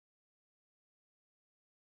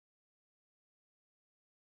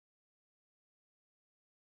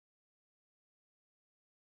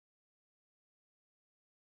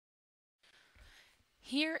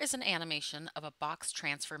Here is an animation of a box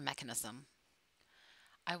transfer mechanism.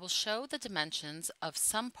 I will show the dimensions of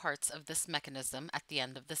some parts of this mechanism at the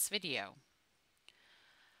end of this video.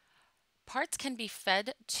 Parts can be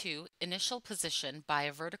fed to initial position by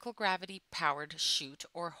a vertical gravity powered chute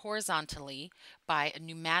or horizontally by a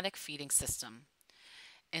pneumatic feeding system.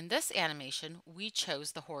 In this animation, we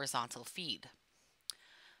chose the horizontal feed.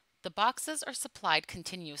 The boxes are supplied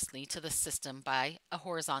continuously to the system by a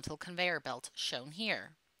horizontal conveyor belt shown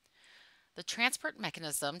here. The transport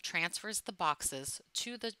mechanism transfers the boxes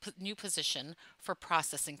to the new position for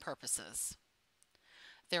processing purposes.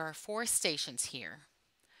 There are 4 stations here.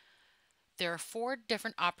 There are 4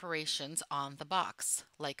 different operations on the box,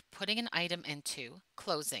 like putting an item into,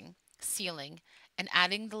 closing, sealing, and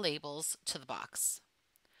adding the labels to the box.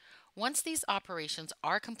 Once these operations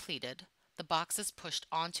are completed, the box is pushed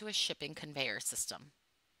onto a shipping conveyor system.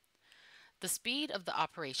 The speed of the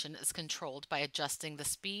operation is controlled by adjusting the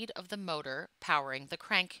speed of the motor powering the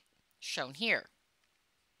crank, shown here.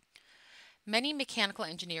 Many mechanical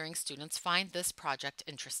engineering students find this project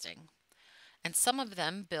interesting, and some of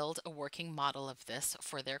them build a working model of this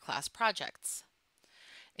for their class projects.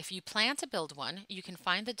 If you plan to build one, you can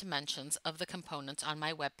find the dimensions of the components on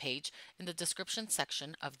my webpage in the description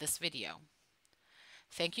section of this video.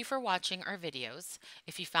 Thank you for watching our videos.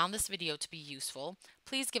 If you found this video to be useful,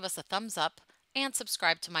 please give us a thumbs up and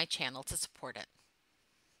subscribe to my channel to support it.